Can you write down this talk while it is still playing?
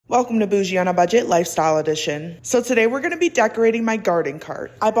Welcome to Bougie on a Budget Lifestyle Edition. So today we're going to be decorating my garden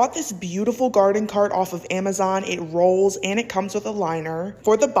cart. I bought this beautiful garden cart off of Amazon. It rolls and it comes with a liner.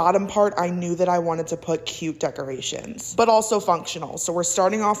 For the bottom part, I knew that I wanted to put cute decorations, but also functional. So we're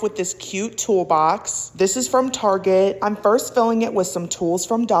starting off with this cute toolbox. This is from Target. I'm first filling it with some tools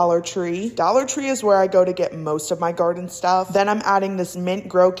from Dollar Tree. Dollar Tree is where I go to get most of my garden stuff. Then I'm adding this mint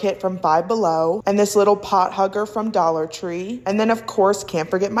grow kit from Five Below and this little pot hugger from Dollar Tree. And then of course, can't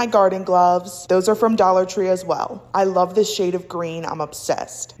forget my garden gloves. Those are from Dollar Tree as well. I love this shade of green. I'm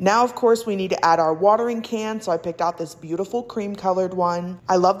obsessed. Now, of course, we need to add our watering can. So I picked out this beautiful cream colored one.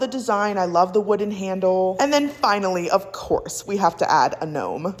 I love the design. I love the wooden handle. And then finally, of course, we have to add a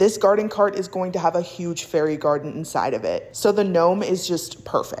gnome. This garden cart is going to have a huge fairy garden inside of it. So the gnome is just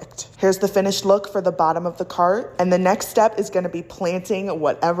perfect. Here's the finished look for the bottom of the cart. And the next step is going to be planting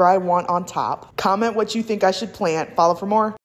whatever I want on top. Comment what you think I should plant. Follow for more.